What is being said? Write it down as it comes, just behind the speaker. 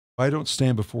I don't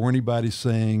stand before anybody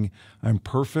saying I'm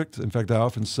perfect. In fact, I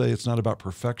often say it's not about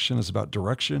perfection; it's about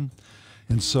direction.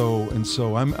 And so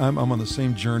I'm on the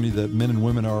same journey that men and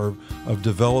women are of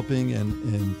developing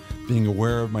and being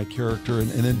aware of my character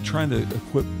and then trying to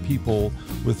equip people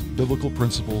with biblical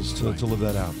principles to live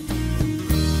that out.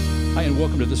 Hi, and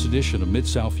welcome to this edition of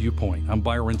Mid-South Viewpoint. I'm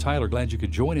Byron Tyler. Glad you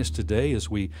could join us today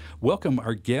as we welcome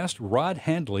our guest, Rod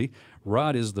Handley.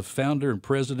 Rod is the founder and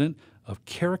president of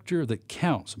Character That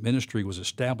Counts. Ministry was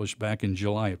established back in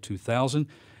July of 2000.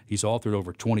 He's authored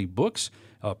over 20 books.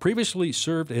 Previously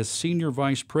served as Senior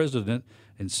Vice President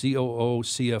and COO,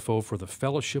 CFO for the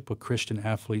Fellowship of Christian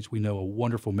Athletes. We know a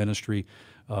wonderful ministry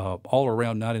all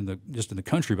around, not just in the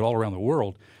country, but all around the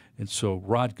world. And so,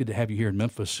 Rod, good to have you here in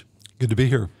Memphis. Good to be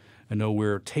here. I know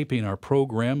we're taping our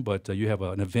program, but you have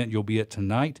an event you'll be at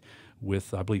tonight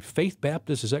with, I believe, Faith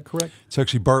Baptist. Is that correct? It's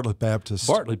actually Bartlett Baptist.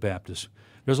 Bartlett Baptist.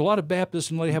 There's a lot of Baptists,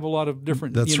 and they have a lot of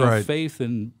different faith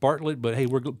in Bartlett. But hey,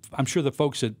 I'm sure the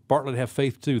folks at Bartlett have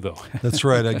faith too, though. That's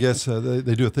right. I guess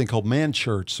they do a thing called Man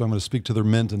Church, so I'm going to speak to their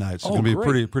men tonight. So it's going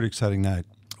to be a pretty exciting night.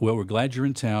 Well, we're glad you're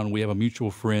in town. We have a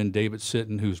mutual friend, David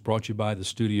Sitton, who's brought you by the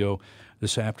studio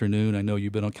this afternoon. I know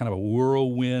you've been on kind of a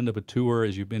whirlwind of a tour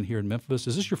as you've been here in Memphis.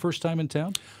 Is this your first time in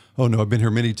town? Oh, no, I've been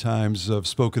here many times. I've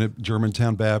spoken at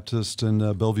Germantown Baptist and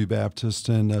Bellevue Baptist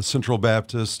and Central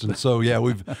Baptist. And so, yeah,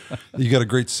 you got a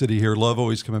great city here. Love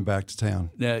always coming back to town.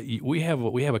 Now, we have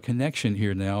a connection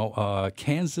here now.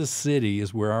 Kansas City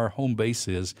is where our home base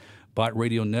is. Bot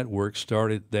Radio Network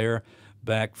started there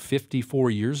back 54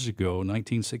 years ago,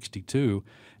 1962.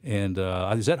 And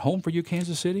is that home for you,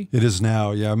 Kansas City? It is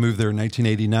now. Yeah, I moved there in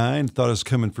 1989. Thought I was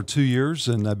coming for 2 years,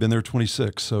 and I've been there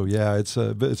 26. So yeah, it's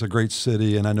a great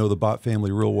city, and I know the Bott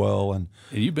family real well. And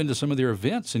you've been to some of their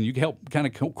events, and you help kind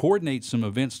of coordinate some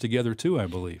events together too, I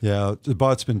believe. Yeah, the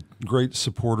Bott's been great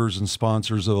supporters and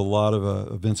sponsors of a lot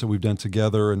of events that we've done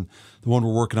together. And the one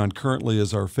we're working on currently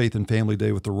is our Faith and Family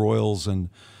Day with the Royals, and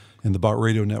the Bot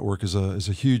Radio Network is a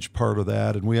huge part of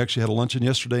that. And we actually had a luncheon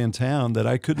yesterday in town that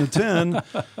I couldn't attend.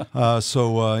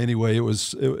 Anyway,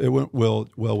 it went well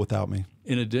without me.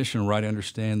 In addition, right, I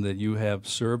understand that you have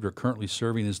served or currently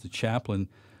serving as the chaplain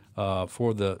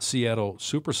for the Seattle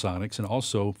Supersonics and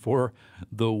also for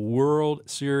the World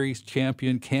Series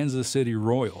champion Kansas City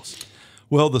Royals.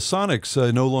 Well, the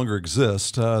Sonics no longer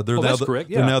exist. That's correct.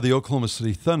 Yeah. They're now the Oklahoma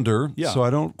City Thunder. Yeah. So I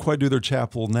don't quite do their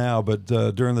chapel now, but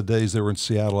during the days they were in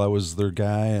Seattle, I was their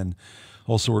guy, and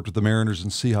also worked with the Mariners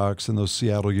and Seahawks in those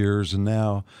Seattle years. And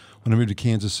now, when I moved to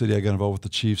Kansas City, I got involved with the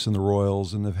Chiefs and the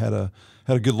Royals, and they've had a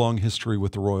good long history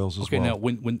with the Royals as well. Okay, now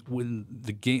when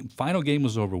the final game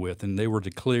was over with and they were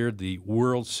declared the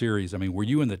World Series, I mean, were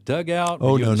you in the dugout?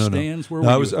 Oh, were you no, in the no, stands? no.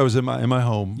 Where were you? I was in my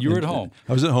home. You were at home.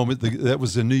 I was at home. That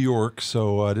was in New York,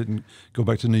 so I didn't go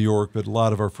back to New York, but a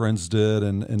lot of our friends did,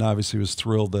 and obviously was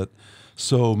thrilled that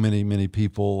so many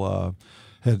people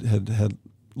had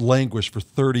languished for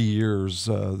 30 years.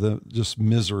 Just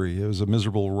misery. It was a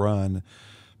miserable run.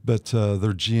 But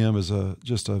their GM is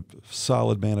just a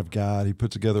solid man of God. He put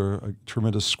together a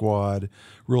tremendous squad,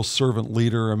 real servant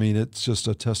leader. I mean, it's just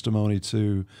a testimony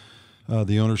to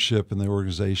the ownership and the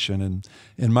organization.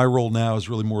 And my role now is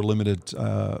really more limited.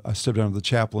 I stepped down to the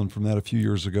chaplain from that a few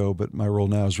years ago, but my role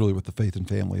now is really with the Faith and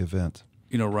Family event.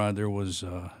 You know, Rod, there was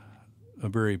a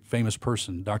very famous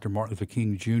person, Dr. Martin Luther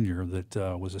King Jr.,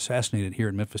 that was assassinated here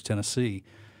in Memphis, Tennessee.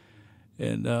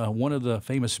 And one of the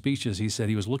famous speeches, he said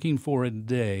he was looking for a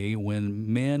day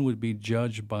when men would be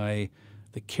judged by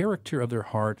the character of their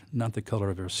heart, not the color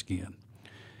of their skin.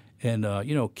 And,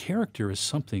 character is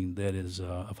something that is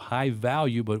of high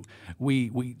value, but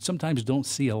we sometimes don't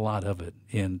see a lot of it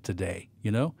in today,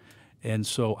 And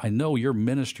so I know your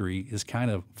ministry is kind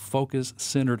of focused,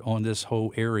 centered on this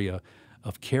whole area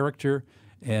of character.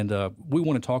 And we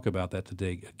want to talk about that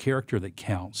today, a character that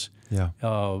counts. Yeah.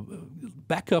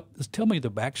 Back up. Tell me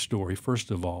the backstory, first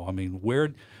of all. I mean, where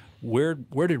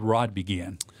did Rod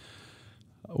begin?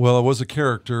 Well, I was a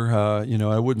character.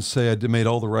 I wouldn't say I made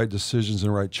all the right decisions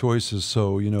and right choices.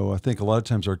 So, I think a lot of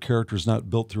times our character is not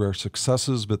built through our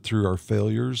successes, but through our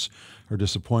failures, our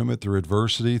disappointment, through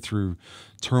adversity, through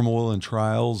turmoil and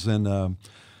trials. And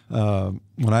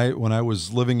when I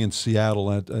was living in Seattle,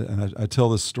 and I tell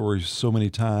this story so many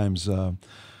times,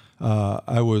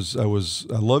 I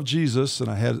loved Jesus, and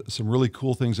I had some really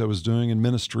cool things I was doing in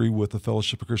ministry with the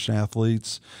Fellowship of Christian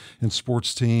Athletes and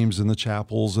sports teams and the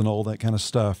chapels and all that kind of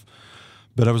stuff.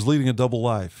 But I was leading a double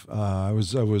life. I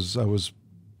was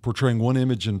portraying one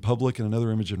image in public and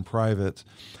another image in private,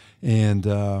 and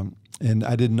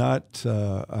I did not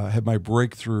have my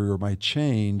breakthrough or my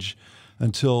change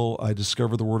until I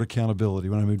discovered the word accountability.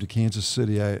 When I moved to Kansas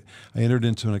City, I entered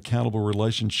into an accountable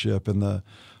relationship, and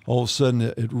all of a sudden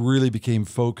it really became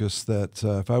focused that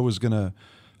if I was going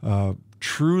to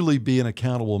truly be an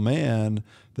accountable man,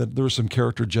 that there were some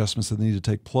character adjustments that needed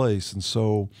to take place. And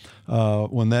so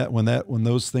when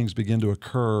those things begin to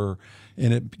occur,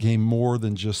 and it became more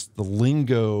than just the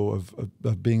lingo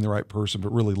of being the right person,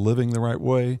 but really living the right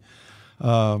way,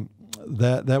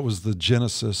 that was the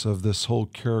genesis of this whole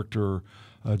character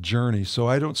journey. So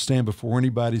I don't stand before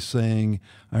anybody saying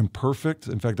I'm perfect.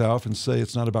 In fact, I often say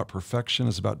it's not about perfection;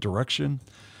 it's about direction.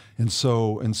 And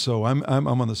so I'm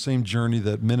on the same journey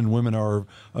that men and women are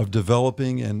of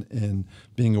developing and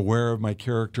being aware of my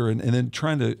character, and then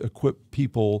trying to equip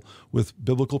people with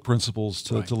biblical principles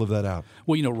to live that out.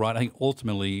 Well, Rod, I think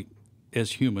ultimately,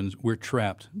 as humans, we're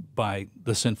trapped by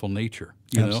the sinful nature.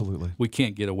 You Absolutely. know? We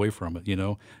can't get away from it,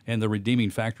 And the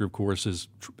redeeming factor, of course, is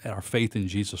our faith in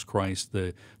Jesus Christ,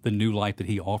 the new life that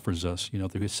he offers us,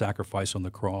 through his sacrifice on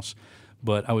the cross.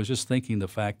 But I was just thinking the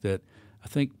fact that I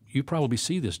think you probably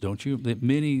see this, don't you? That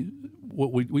many,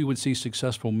 what we would see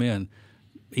successful men,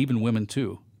 even women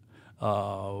too,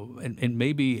 and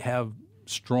maybe have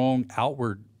strong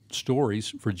outward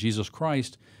stories for Jesus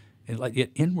Christ, and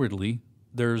yet inwardly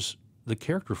there's the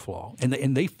character flaw, and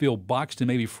they feel boxed and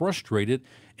maybe frustrated,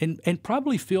 and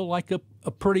probably feel like a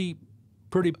pretty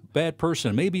bad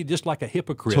person, maybe just like a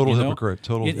hypocrite. Total hypocrite.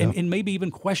 And maybe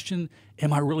even question: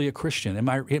 am I really a Christian? Am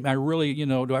I really,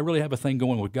 do I really have a thing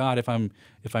going with God if I'm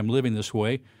living this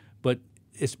way? But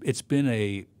it's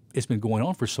been going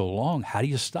on for so long. How do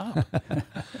you stop? I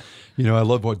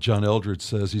love what John Eldredge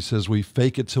says. He says we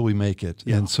fake it till we make it,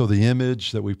 and so the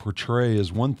image that we portray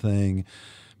is one thing.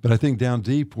 But I think down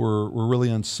deep we're really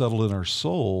unsettled in our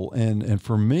soul, and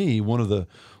for me, one of the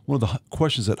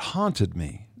questions that haunted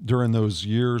me during those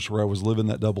years where I was living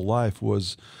that double life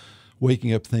was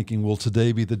waking up thinking, will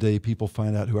today be the day people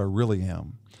find out who I really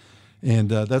am? And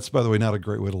that's, by the way, not a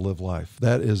great way to live life.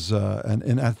 That is,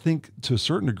 and I think to a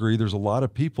certain degree, there's a lot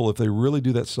of people, if they really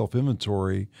do that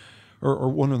self-inventory, or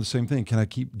one and the same thing, can I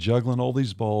keep juggling all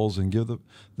these balls and give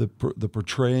the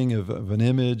portraying of an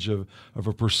image, of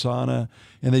a persona?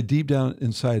 And they deep down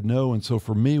inside know. And so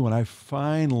for me, when I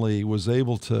finally was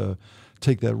able to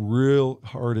take that real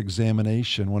hard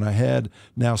examination, when I had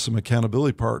now some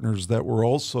accountability partners that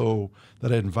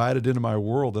I invited into my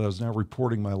world, that I was now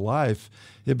reporting my life,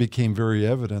 it became very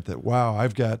evident that, wow,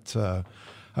 I've got some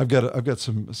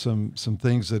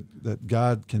things that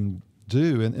God can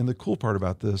do. And the cool part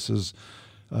about this is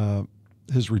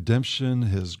his redemption,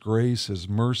 his grace, his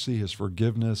mercy, his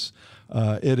forgiveness,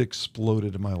 it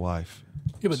exploded in my life.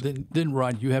 Yeah, but then,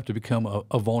 Rod, you have to become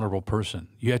a vulnerable person.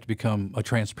 You have to become a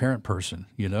transparent person,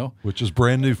 Which is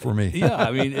brand new for me. Yeah,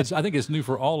 I mean, I think it's new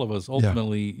for all of us.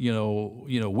 Ultimately,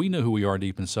 we know who we are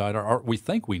deep inside, or we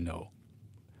think we know.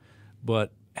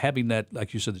 But having that,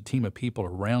 like you said, the team of people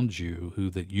around you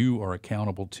that you are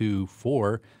accountable to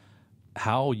for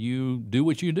how you do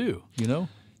what you do,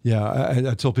 Yeah,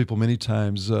 I tell people many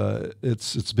times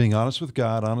it's being honest with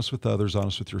God, honest with others,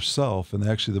 honest with yourself, and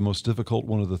actually the most difficult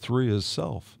one of the three is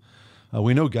self.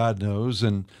 We know God knows,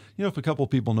 and if a couple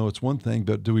of people know, it's one thing,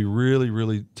 but do we really,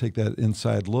 really take that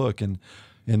inside look? And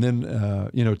then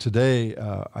today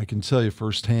I can tell you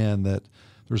firsthand that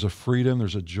there's a freedom,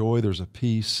 there's a joy, there's a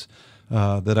peace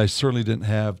that I certainly didn't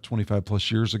have 25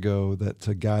 plus years ago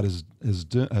that God has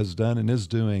done and is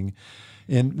doing.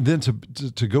 And then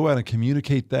to go out and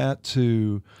communicate that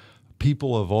to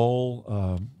people of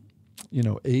all,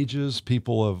 ages,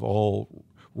 people of all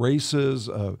races,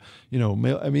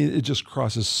 it just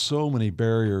crosses so many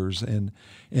barriers. And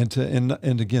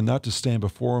again, not to stand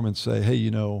before him and say, hey,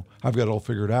 I've got it all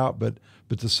figured out, but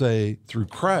to say through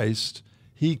Christ,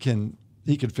 he can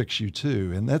fix you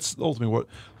too. And that's ultimately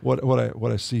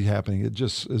what I see happening.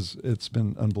 It's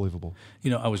been unbelievable.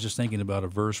 I was just thinking about a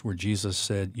verse where Jesus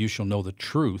said, you shall know the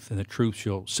truth, and the truth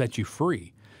shall set you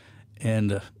free.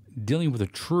 And dealing with the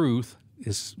truth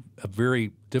is a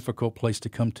very difficult place to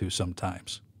come to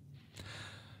sometimes.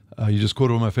 You just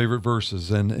quoted one of my favorite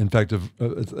verses. And in fact,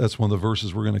 that's one of the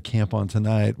verses we're going to camp on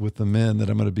tonight with the men that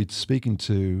I'm going to be speaking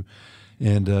to.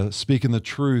 And speaking the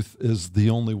truth is the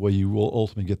only way you will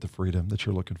ultimately get the freedom that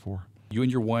you're looking for. You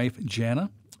and your wife, Jana,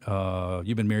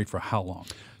 you've been married for how long?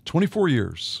 24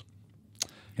 years.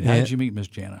 And how did you meet Miss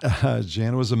Jana?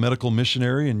 Jana was a medical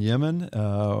missionary in Yemen.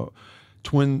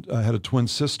 I had a twin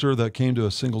sister that came to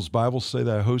a singles Bible study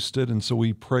that I hosted, and so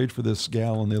we prayed for this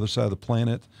gal on the other side of the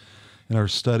planet in our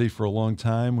study for a long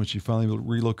time. When she finally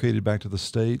relocated back to the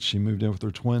States, she moved in with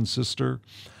her twin sister.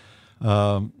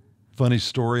 Funny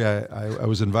story, I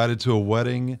was invited to a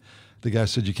wedding The guy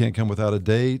said, you can't come without a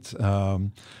date.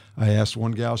 I asked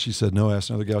one gal, she said no. I asked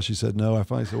another gal, she said no. I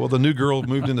finally said, well, the new girl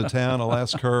moved into town. I'll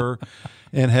ask her.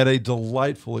 And had a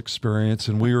delightful experience.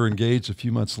 And we were engaged a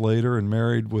few months later and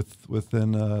married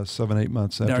within 7, 8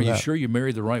 months after that. Now, are you sure you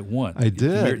married the right one? I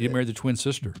did. You married the twin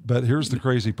sister. But here's the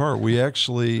crazy part. We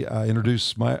actually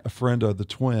introduced a friend of the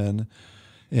twin,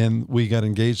 and we got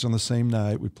engaged on the same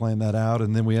night. We planned that out.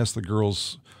 And then we asked the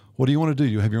girls, what do you want to do?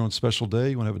 You have your own special day?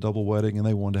 You want to have a double wedding? And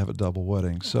they wanted to have a double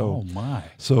wedding. So, oh my!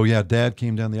 So yeah, Dad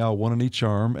came down the aisle, one on each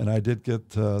arm, and I did get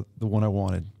the one I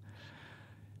wanted.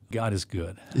 God is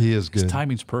good. He is good. His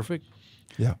timing's perfect.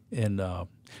 Yeah. And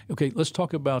okay, let's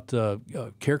talk about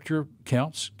character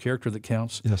counts. Character that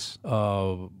counts. Yes.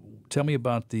 Tell me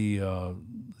about the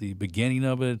beginning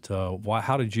of it.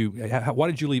 Why did you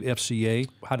leave FCA?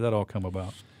 How did that all come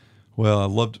about? Well, I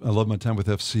loved my time with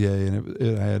FCA,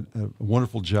 and I had a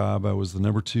wonderful job. I was the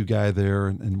number 2 guy there,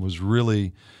 and was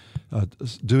really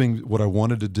doing what I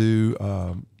wanted to do.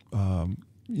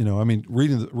 I mean,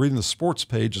 reading the sports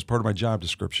page is part of my job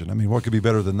description. I mean, what could be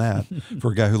better than that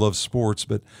for a guy who loves sports?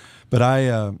 But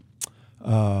I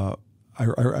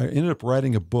ended up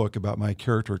writing a book about my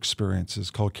character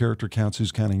experiences called Character Counts,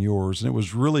 Who's Counting Yours? And it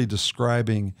was really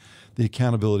describing the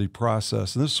accountability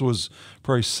process. And this was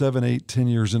probably 7, 8, 10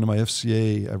 years into my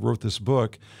FCA. I wrote this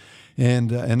book.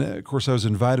 And of course, I was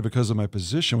invited because of my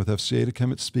position with FCA to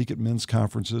come and speak at men's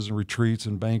conferences and retreats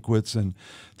and banquets. And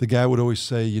the guy would always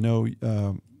say,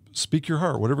 speak your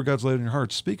heart. Whatever God's laid in your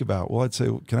heart, speak about. Well, I'd say,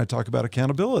 can I talk about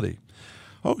accountability?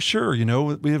 Oh, sure.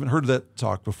 We haven't heard of that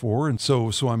talk before. And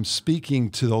so I'm speaking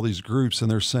to all these groups,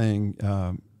 and they're saying,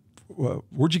 well,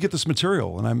 where'd you get this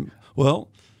material? And I'm, well,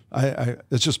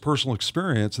 it's just personal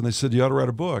experience. And they said, you ought to write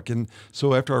a book. And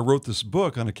so after I wrote this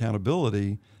book on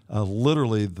accountability,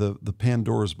 literally the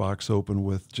Pandora's box opened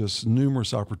with just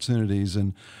numerous opportunities.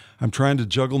 And I'm trying to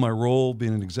juggle my role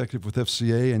being an executive with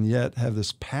FCA and yet have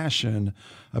this passion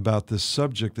about this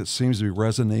subject that seems to be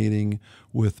resonating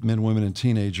with men, women, and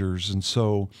teenagers. And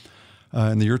so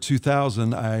in the year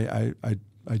 2000, I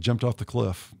jumped off the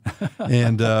cliff.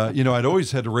 And, I'd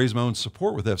always had to raise my own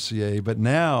support with FCA, but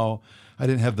now I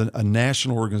didn't have a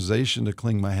national organization to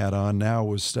cling my hat on. Now I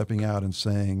was stepping out and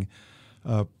saying,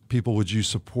 people, would you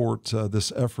support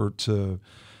this effort to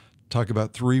talk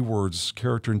about 3 words: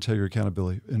 character, integrity,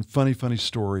 accountability? And funny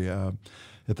story.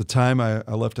 At the time I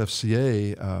left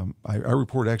FCA, I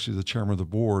reported actually to the chairman of the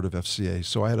board of FCA.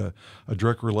 So I had a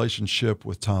direct relationship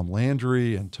with Tom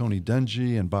Landry and Tony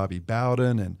Dungy and Bobby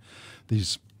Bowden and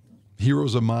these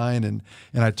heroes of mine. And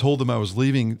I told them I was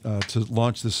leaving to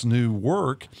launch this new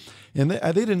work. And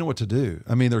they didn't know what to do.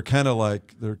 I mean, they're kind of,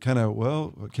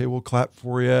 well, okay, we'll clap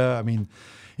for you. I mean,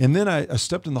 and then I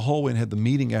stepped in the hallway and had the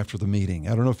meeting after the meeting.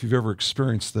 I don't know if you've ever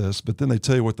experienced this, but then they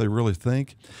tell you what they really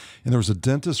think. And there was a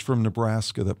dentist from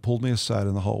Nebraska that pulled me aside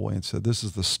in the hallway and said, this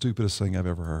is the stupidest thing I've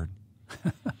ever heard.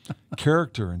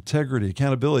 Character, integrity,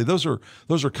 accountability, those are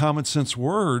common sense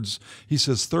words. He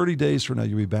says, 30 days from now,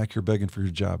 you'll be back here begging for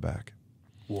your job back.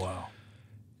 Wow.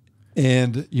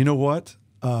 And you know what?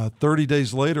 30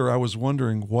 days later, I was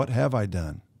wondering, what have I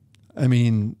done? I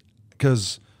mean,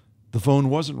 because the phone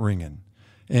wasn't ringing,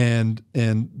 and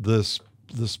this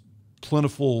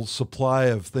plentiful supply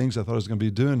of things I thought I was going to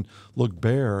be doing looked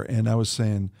bare, and I was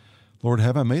saying, Lord,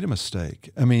 have I made a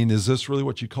mistake? I mean, is this really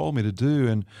what you called me to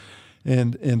do?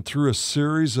 And through a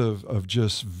series of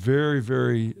just very,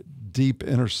 very deep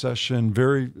intercession,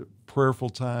 very prayerful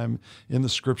time in the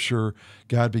Scripture,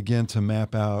 God began to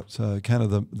map out kind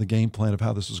of the game plan of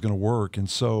how this was going to work. And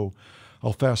so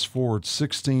I'll fast forward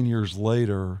 16 years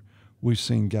later, we've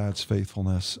seen God's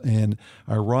faithfulness. And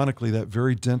ironically, that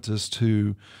very dentist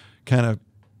who kind of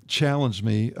challenged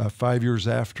me 5 years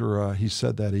after he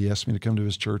said that, he asked me to come to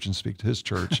his church and speak to his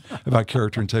church about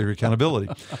character, integrity, accountability.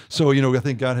 So, I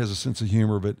think God has a sense of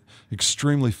humor, but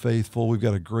extremely faithful. We've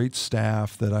got a great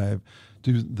staff that I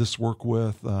do this work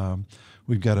with.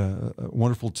 We've got a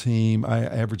wonderful team. I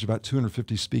average about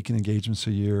 250 speaking engagements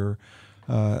a year.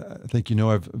 I think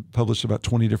I've published about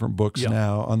 20 different books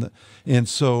now and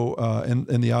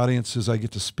the audiences I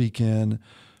get to speak in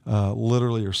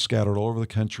literally are scattered all over the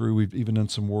country. We've even done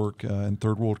some work in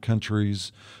third world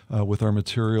countries with our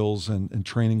materials and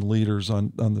training leaders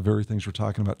on the very things we're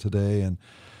talking about today.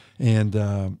 And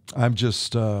I'm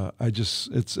just, I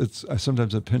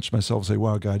sometimes I pinch myself and say,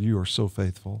 wow, God, you are so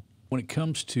faithful. When it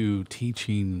comes to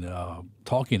teaching,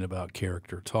 talking about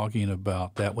character, talking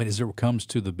about that, as it comes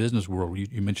to the business world,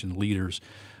 you mentioned leaders,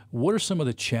 what are some of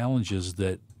the challenges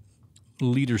that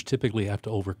leaders typically have to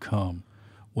overcome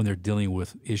when they're dealing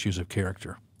with issues of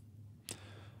character?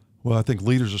 Well, I think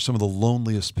leaders are some of the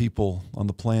loneliest people on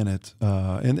the planet,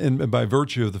 and by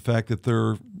virtue of the fact that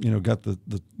they're got the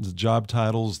job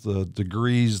titles, the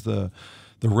degrees, the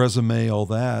resume, all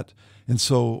that, and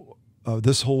so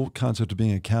this whole concept of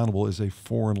being accountable is a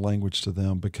foreign language to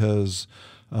them because,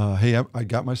 hey, I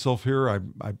got myself here. I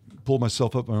pulled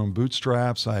myself up my own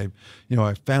bootstraps. I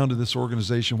founded this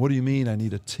organization. What do you mean I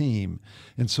need a team?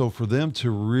 And so for them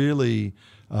to really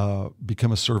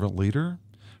become a servant leader,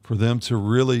 for them to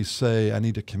really say, I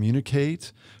need to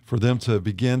communicate, for them to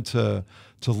begin to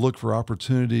look for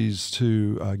opportunities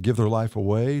to give their life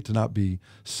away, to not be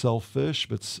selfish,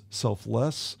 but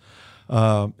selfless.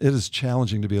 It is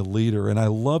challenging to be a leader. And I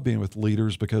love being with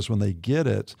leaders because when they get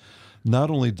it,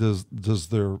 not only does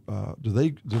their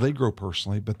do they grow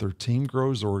personally, but their team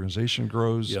grows, their organization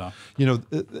grows. Yeah.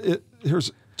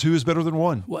 Here's two is better than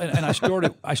one. Well, and I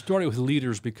started with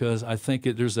leaders because I think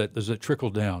there's a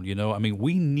trickle down. I mean,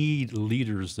 we need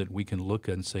leaders that we can look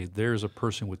at and say, there's a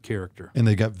person with character, and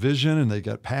they got vision and they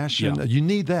got passion. Yeah. You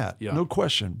need that, no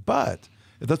question. But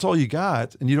if that's all you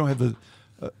got, and you don't have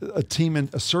a team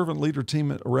and a servant leader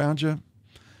team around you,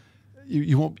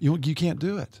 you can't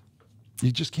do it.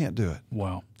 You just can't do it.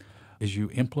 Wow. As you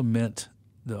implement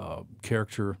the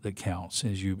character that counts,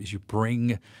 as you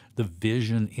bring the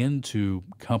vision into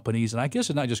companies, and I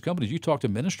guess it's not just companies, you talk to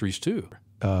ministries too.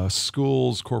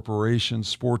 Schools, corporations,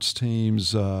 sports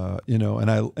teams, and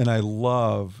I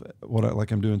love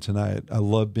like I'm doing tonight. I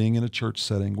love being in a church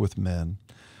setting with men.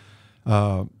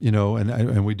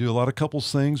 And we do a lot of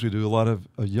couples things. We do a lot of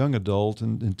young adult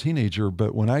and teenager.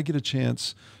 But when I get a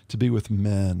chance to be with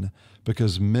men,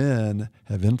 because men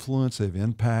have influence, they have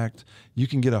impact, you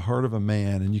can get a heart of a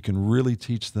man and you can really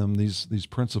teach them these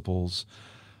principles.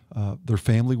 Their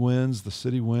family wins, the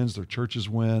city wins, their churches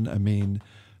win. I mean,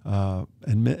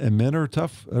 and men are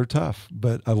tough. They're tough.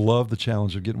 But I love the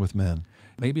challenge of getting with men.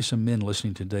 Maybe some men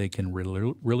listening today can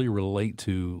really relate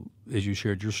to, as you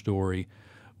shared your story,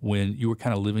 when you were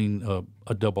kind of living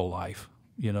a double life,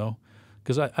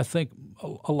 Because I think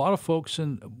a lot of folks,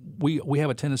 and we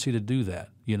have a tendency to do that,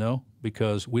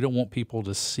 because we don't want people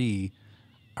to see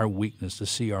our weakness, to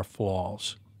see our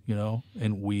flaws,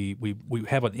 and we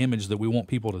have an image that we want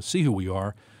people to see who we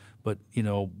are, but,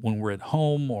 when we're at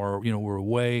home or, we're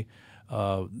away,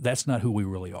 that's not who we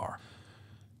really are.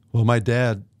 Well, my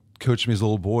dad coached me as a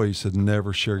little boy. He said,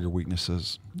 never share your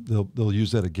weaknesses. They'll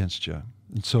use that against you.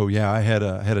 And so, I had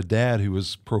a dad who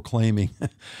was proclaiming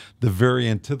the very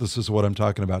antithesis of what I'm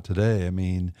talking about today. I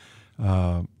mean,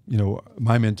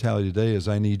 my mentality today is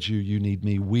I need you, you need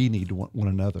me, we need one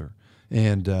another.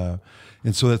 And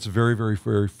so that's very, very,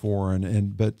 very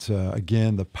foreign. But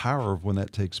again, the power of when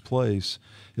that takes place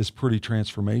is pretty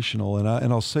transformational.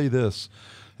 And I'll say this,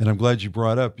 and I'm glad you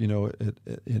brought up, we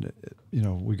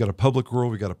got a public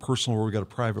world, we got a personal world, we got a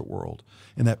private world.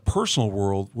 In that personal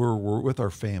world, we're with our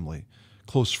family,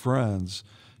 close friends,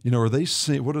 are they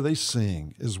seeing, what are they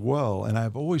seeing as well? And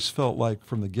I've always felt like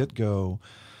from the get-go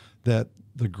that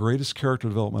the greatest character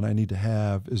development I need to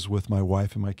have is with my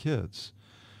wife and my kids.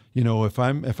 If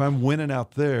I'm winning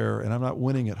out there and I'm not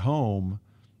winning at home,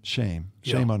 shame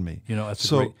on me.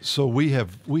 So we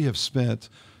have spent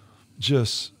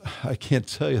just, I can't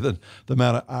tell you the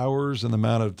amount of hours and the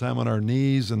amount of time on our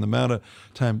knees and the amount of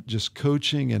time just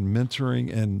coaching and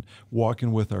mentoring and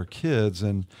walking with our kids.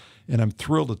 And I'm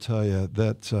thrilled to tell you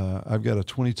that I've got a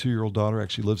 22-year-old daughter,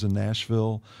 actually lives in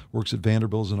Nashville, works at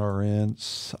Vanderbilt as an RN.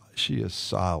 She is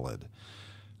solid.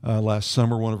 Last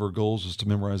summer, one of her goals was to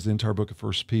memorize the entire book of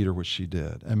 1 Peter, which she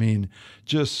did. I mean,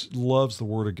 just loves the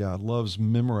Word of God, loves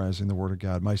memorizing the Word of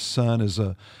God. My son is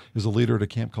a leader at a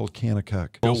camp called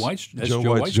Kanakuk. Joe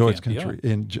White's country,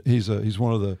 yeah. And he's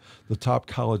one of the top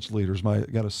college leaders.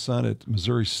 Got a son at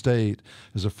Missouri State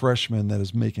as a freshman that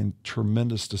is making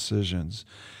tremendous decisions,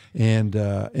 and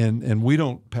we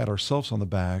don't pat ourselves on the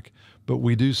back, but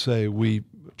we do say we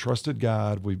trusted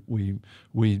God.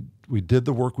 We did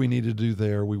the work we needed to do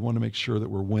there. We want to make sure that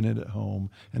we're winning at home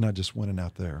and not just winning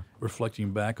out there.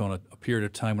 Reflecting back on a period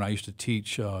of time when I used to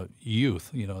teach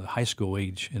youth, the high school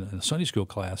age in a Sunday school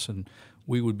class, and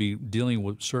we would be dealing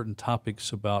with certain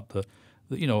topics about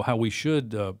how we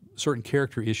should, certain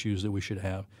character issues that we should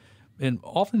have. And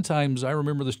oftentimes I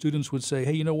remember the students would say,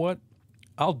 hey, you know what?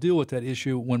 I'll deal with that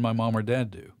issue when my mom or dad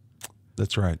do.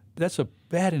 That's right. That's a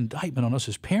bad indictment on us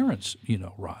as parents,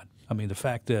 Rod. I mean, the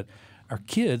fact that our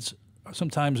kids,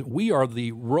 sometimes we are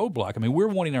the roadblock. I mean, we're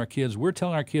wanting our kids, we're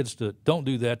telling our kids to don't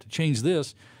do that, to change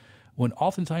this, when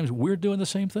oftentimes we're doing the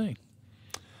same thing.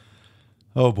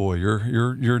 Oh boy,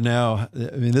 you're now.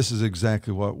 I mean, this is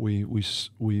exactly what we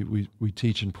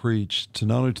teach and preach to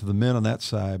not only to the men on that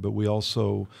side, but we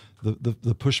also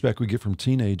the pushback we get from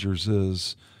teenagers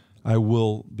is, I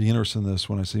will be interested in this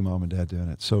when I see mom and dad doing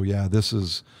it. So yeah, this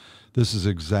is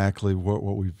exactly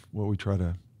what we try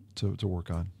to work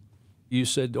on. You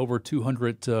said over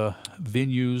 200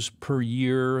 venues per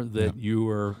year that you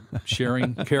are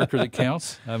sharing Character That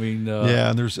Counts. I mean, yeah,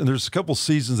 and there's a couple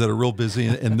seasons that are real busy,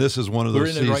 and this is one of those we're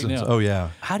in seasons. it right now. Oh yeah.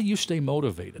 How do you stay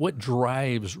motivated? What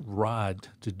drives Rod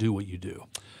to do what you do?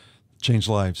 Change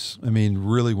lives. I mean,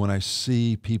 really, when I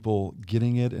see people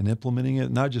getting it and implementing it,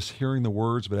 not just hearing the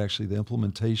words, but actually the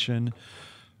implementation,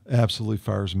 absolutely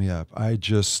fires me up. I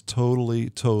just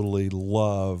totally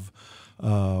love,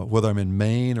 whether I'm in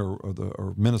Maine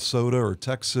or Minnesota or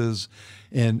Texas,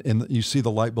 and you see the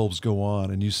light bulbs go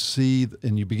on, and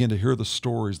you begin to hear the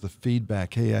stories, the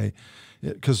feedback. Hey,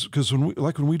 because when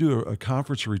we do a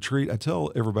conference or retreat, I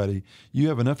tell everybody, you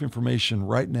have enough information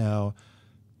right now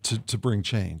to bring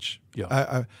change.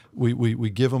 Yeah. We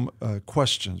give them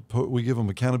questions. We give them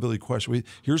accountability questions.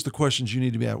 Here's the questions you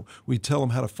need to be at. We tell them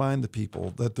how to find the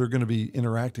people that they're going to be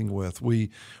interacting with.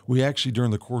 We actually, during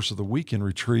the course of the weekend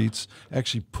retreats,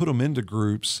 actually put them into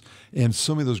groups, and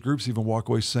so many of those groups even walk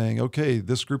away saying, okay,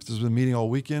 this group has been meeting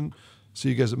all weekend, see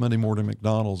you guys at Monday morning at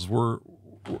McDonald's.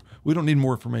 We don't need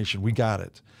more information. We got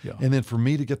it. Yeah. And then for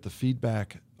me to get the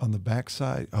feedback on the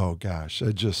backside, oh gosh,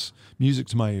 it just music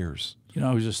to my ears. You know,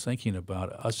 I was just thinking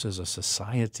about us as a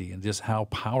society and just how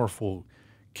powerful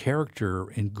character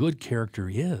and good character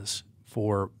is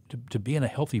to being a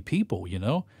healthy people, you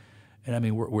know? And I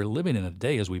mean, we're living in a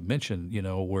day, as we mentioned, you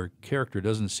know, where character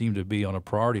doesn't seem to be on a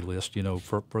priority list, you know,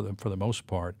 for the most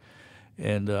part.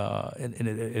 And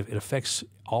it affects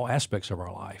all aspects of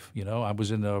our life. You know, I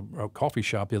was in a coffee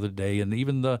shop the other day, and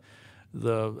even the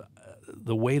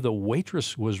way the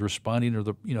waitress was responding, or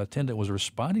the attendant was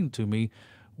responding to me,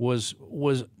 was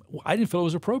I didn't feel it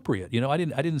was appropriate. You know, I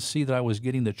didn't see that I was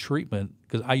getting the treatment,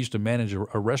 because I used to manage a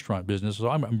restaurant business, so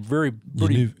I'm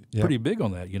pretty big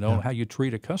on that. You know, how you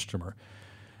treat a customer,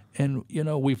 and you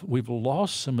know we've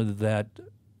lost some of that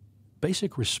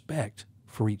basic respect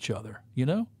for each other. You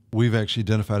know. We've actually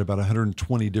identified about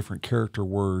 120 different character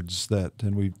words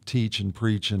and we teach and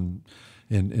preach and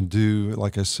do,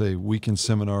 like I say, weekend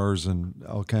seminars and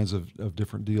all kinds of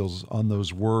different deals on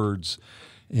those words.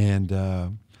 And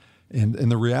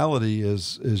the reality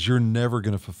is you're never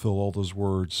going to fulfill all those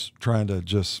words trying to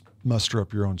just muster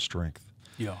up your own strength.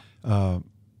 Yeah.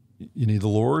 You need the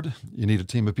Lord. You need a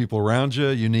team of people around you.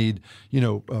 You need,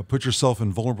 put yourself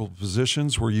in vulnerable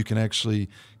positions where you can actually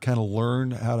kind of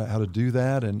learn how to do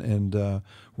that. And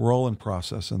we're all in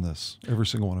process in this, every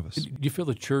single one of us. Do you feel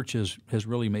the church has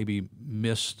really maybe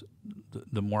missed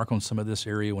the mark on some of this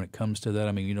area when it comes to that?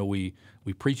 I mean,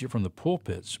 we preach it from the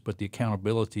pulpits, but the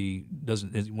accountability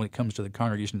doesn't. When it comes to the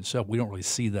congregation itself, we don't really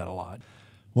see that a lot.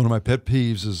 One of my pet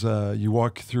peeves is you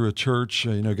walk through a church,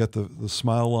 got the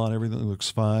smile on, everything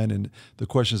looks fine, and the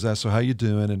question is asked, so how you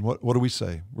doing? And what do we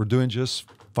say? We're doing just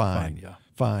fine. Yeah.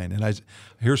 Fine. And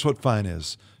here's what fine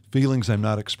is: feelings I'm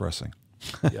not expressing.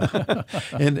 Yeah.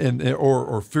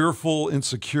 or fearful,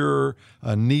 insecure,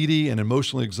 needy, and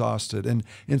emotionally exhausted.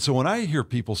 And so when I hear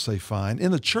people say fine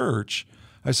in the church,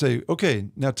 I say, okay,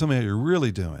 now tell me how you're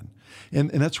really doing. And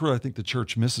that's where I think the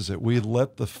church misses it. We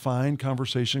let the fine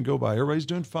conversation go by. Everybody's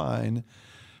doing fine.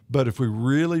 But if we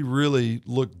really, really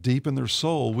look deep in their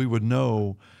soul, we would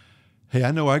know, hey,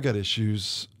 I know I got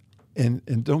issues, and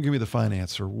don't give me the fine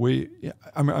answer.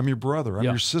 I'm your brother. I'm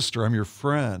your sister. I'm your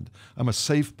friend. I'm a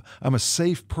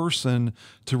safe person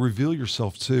to reveal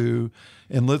yourself to.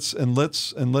 And let's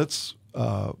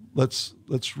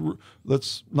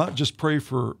not just pray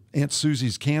for Aunt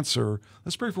Susie's cancer.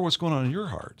 Let's pray for what's going on in your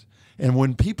heart. And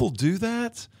when people do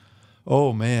that,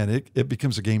 oh man, it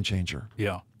becomes a game changer.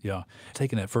 Yeah.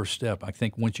 Taking that first step, I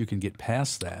think once you can get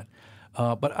past that,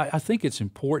 but I think it's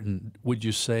important, would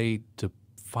you say, to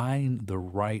find the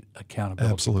right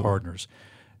accountability partners.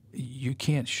 You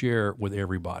can't share with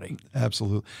everybody.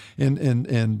 Absolutely.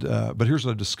 But here's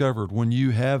what I discovered. When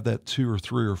you have that 2 or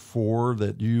 3 or 4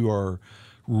 that you are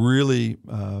really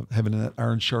having that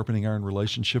iron sharpening iron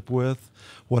relationship with,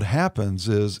 what happens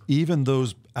is even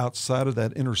those outside of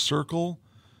that inner circle,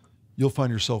 you'll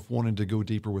find yourself wanting to go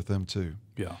deeper with them too.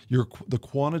 Yeah. The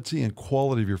quantity and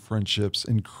quality of your friendships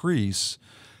increase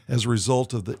as a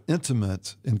result of the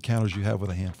intimate encounters you have with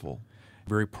a handful.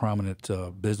 Very prominent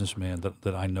businessman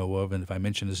that I know of, and if I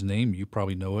mention his name, you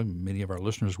probably know him. Many of our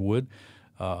listeners would.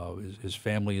 His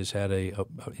family has had an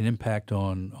impact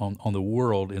on the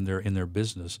world in their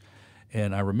business,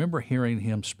 and I remember hearing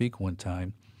him speak one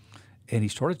time, And he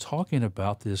started talking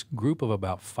about this group of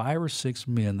about 5 or 6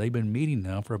 men. They've been meeting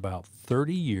now for about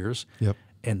 30 years, Yep.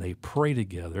 and they pray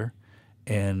together,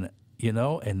 and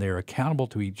and they're accountable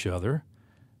to each other.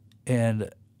 And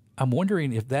I'm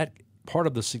wondering if that part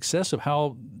of the success of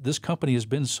how this company has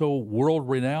been so world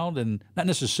renowned, and not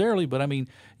necessarily, but I mean,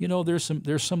 there's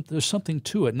something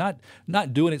to it. Not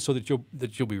doing it so that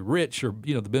you'll be rich or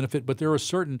the benefit, but there are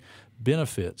certain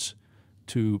benefits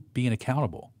to being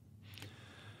accountable.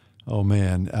 Oh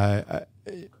man,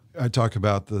 I talk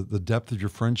about the depth of your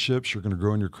friendships. You're going to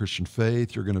grow in your Christian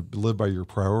faith. You're going to live by your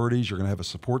priorities. You're going to have a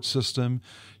support system.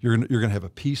 You're going to have a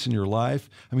peace in your life.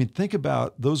 I mean, think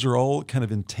about, those are all kind of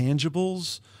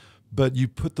intangibles, but you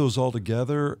put those all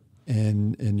together,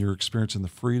 and you're experiencing the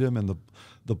freedom and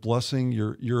the blessing.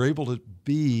 You're able to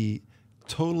be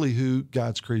totally who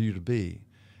God's created you to be,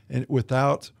 and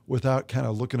without kind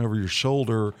of looking over your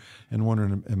shoulder and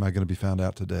wondering, am I going to be found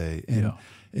out today?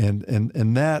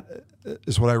 And that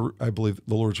is what I believe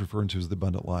the Lord's referring to as the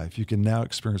abundant life. You can now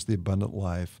experience the abundant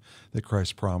life that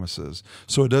Christ promises.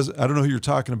 So I don't know who you're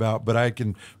talking about, but I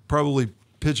can probably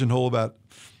pigeonhole about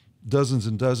dozens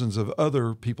and dozens of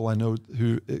other people I know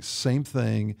who, same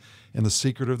thing, and the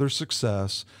secret of their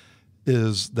success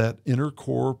is that inner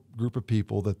core group of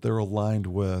people that they're aligned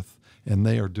with and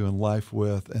they are doing life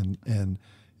with, and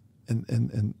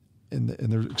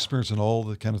they're experiencing all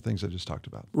the kind of things I just talked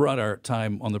about. Rod, our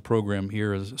time on the program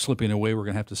here is slipping away. We're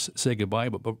going to have to say goodbye.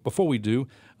 But before we do,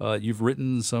 you've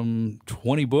written some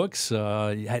 20 books.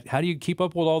 How do you keep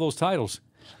up with all those titles?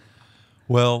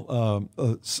 Well,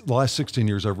 the last 16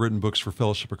 years, I've written books for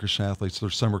Fellowship of Christian Athletes, their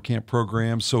summer camp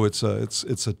program. So it's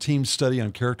a team study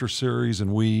on character series,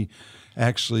 and we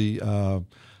actually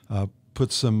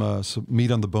put some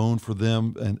meat on the bone for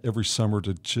them, and every summer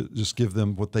to just give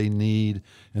them what they need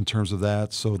in terms of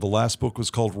that. So the last book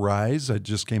was called Rise. It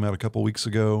just came out a couple weeks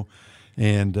ago,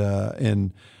 and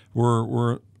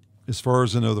we're as far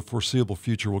as I know, the foreseeable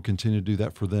future, we'll continue to do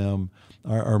that for them.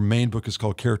 Our main book is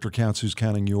called Character Counts, Who's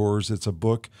Counting Yours? It's a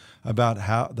book about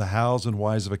the hows and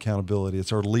whys of accountability.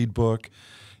 It's our lead book.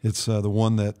 It's the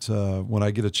one that when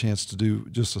I get a chance to do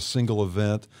just a single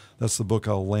event, that's the book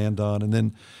I'll land on. And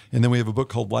then we have a book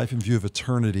called Life in View of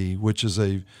Eternity, which is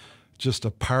just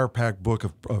a power-packed book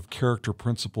of character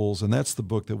principles, and that's the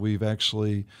book that we've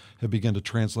actually have begun to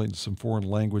translate into some foreign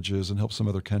languages and help some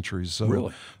other countries. So,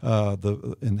 really?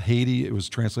 In Haiti, it was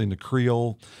translated into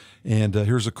Creole, and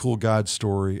here's a cool God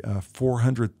story.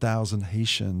 400,000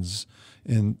 Haitians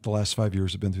in the last 5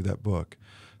 years have been through that book.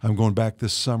 I'm going back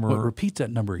this summer. Well, repeat that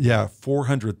number again. Yeah,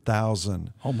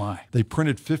 400,000. Oh, my. They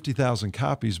printed 50,000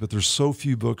 copies, but there's so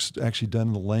few books actually done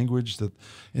in the language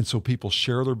and so people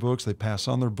share their books, they pass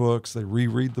on their books, they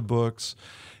reread the books.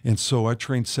 And so I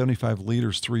trained 75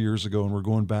 leaders 3 years ago, and we're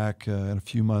going back in a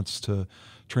few months to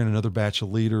train another batch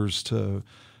of leaders to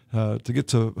get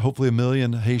to hopefully 1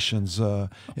 million Haitians.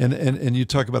 And you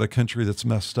talk about a country that's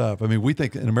messed up. I mean, we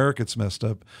think in America it's messed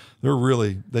up.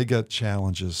 They got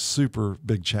challenges, super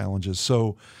big challenges.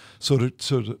 So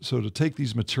to take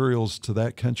these materials to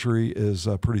that country is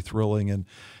pretty thrilling. And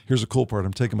here's the cool part: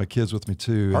 I'm taking my kids with me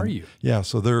too. Are you? Yeah.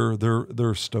 So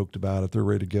they're stoked about it. They're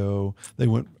ready to go. They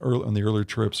went on the earlier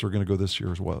trips. They're going to go this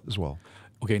year as well.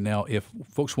 Okay, now if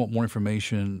folks want more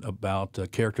information about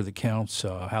Character That Counts,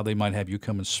 how they might have you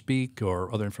come and speak,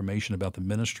 or other information about the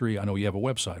ministry, I know you have a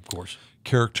website, of course.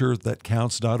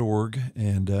 CharacterThatCounts.org,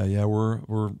 and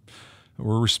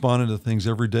we're responding to things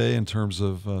every day in terms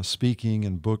of speaking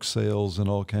and book sales and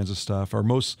all kinds of stuff. Our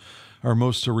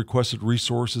most requested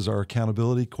resources are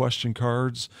accountability question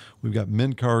cards. We've got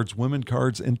men cards, women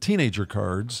cards, and teenager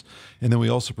cards. And then we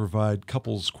also provide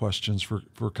couples questions for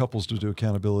couples to do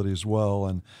accountability as well.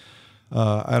 And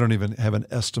I don't even have an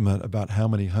estimate about how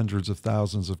many hundreds of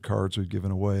thousands of cards we've given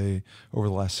away over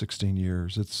the last 16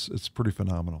 years. It's pretty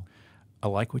phenomenal. I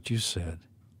like what you said.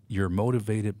 You're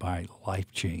motivated by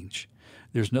life change.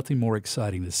 There's nothing more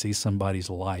exciting to see somebody's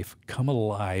life come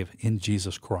alive in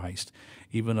Jesus Christ.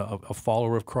 Even a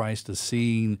follower of Christ is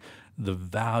seeing the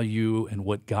value and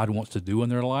what God wants to do in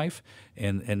their life,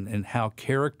 and how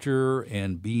character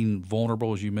and being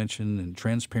vulnerable, as you mentioned, and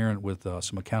transparent with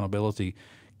some accountability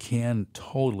can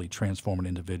totally transform an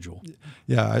individual.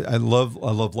 Yeah, I love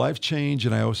life change,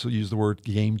 and I also use the word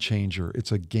game changer.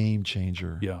 It's a game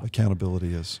changer. Yeah.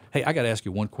 Accountability is. Hey, I got to ask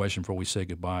you one question before we say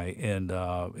goodbye. And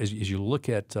as you look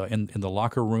at in the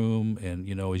locker room, and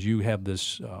as you have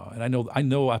this, and I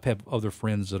know I've had other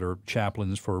friends that are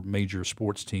chaplains for major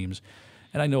sports teams,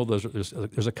 and I know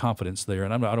there's a confidence there,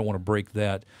 and I don't want to break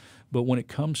that, but when it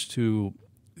comes to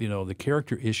the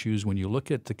character issues, when you look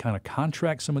at the kind of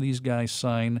contract some of these guys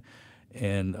sign,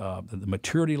 and the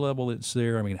maturity level that's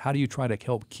there. I mean, how do you try to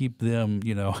help keep them,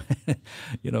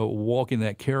 walking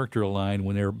that character line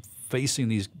when they're facing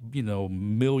these,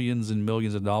 millions and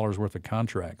millions of dollars worth of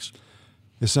contracts?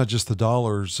 It's not just the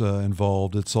dollars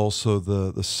involved; it's also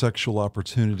the sexual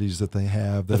opportunities that they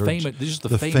have. That fame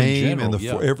in general,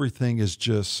 and everything is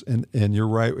just. And you're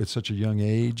right; at such a young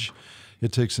age,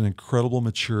 it takes an incredible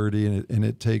maturity, and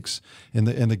it takes and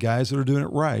the guys that are doing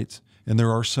it right. And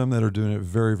there are some that are doing it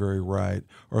very, very right,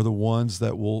 are the ones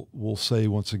that will say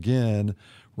once again,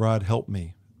 Rod, help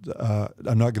me.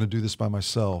 I'm not going to do this by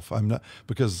myself. I'm not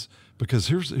because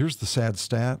here's the sad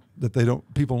stat that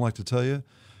people don't like to tell you.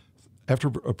 After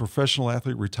a professional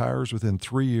athlete retires, within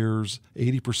 3 years,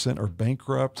 80% are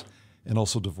bankrupt and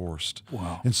also divorced.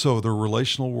 Wow. And so their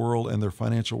relational world and their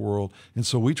financial world. And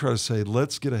so we try to say,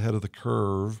 let's get ahead of the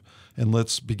curve and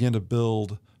let's begin to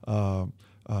build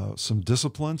some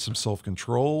discipline, some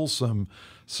self-control, some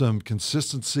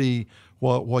consistency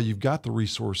while you've got the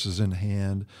resources in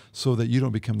hand, so that you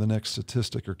don't become the next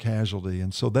statistic or casualty.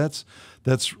 And so that's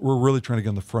we're really trying to get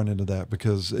on the front end of that,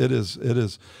 because it is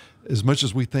as much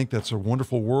as we think that's a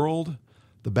wonderful world,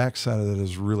 the backside of that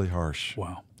is really harsh.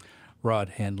 Wow. Rod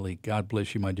Handley, God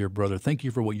bless you, my dear brother. Thank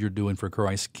you for what you're doing for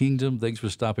Christ's kingdom. Thanks for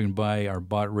stopping by our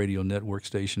Bot Radio Network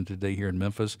station today here in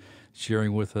Memphis,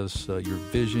 sharing with us your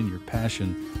vision, your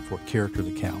passion for character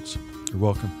that counts. You're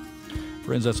welcome.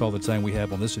 Friends, that's all the time we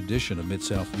have on this edition of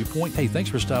Mid-South Viewpoint. Hey,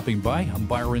 thanks for stopping by. I'm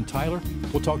Byron Tyler.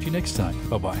 We'll talk to you next time.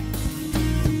 Bye-bye.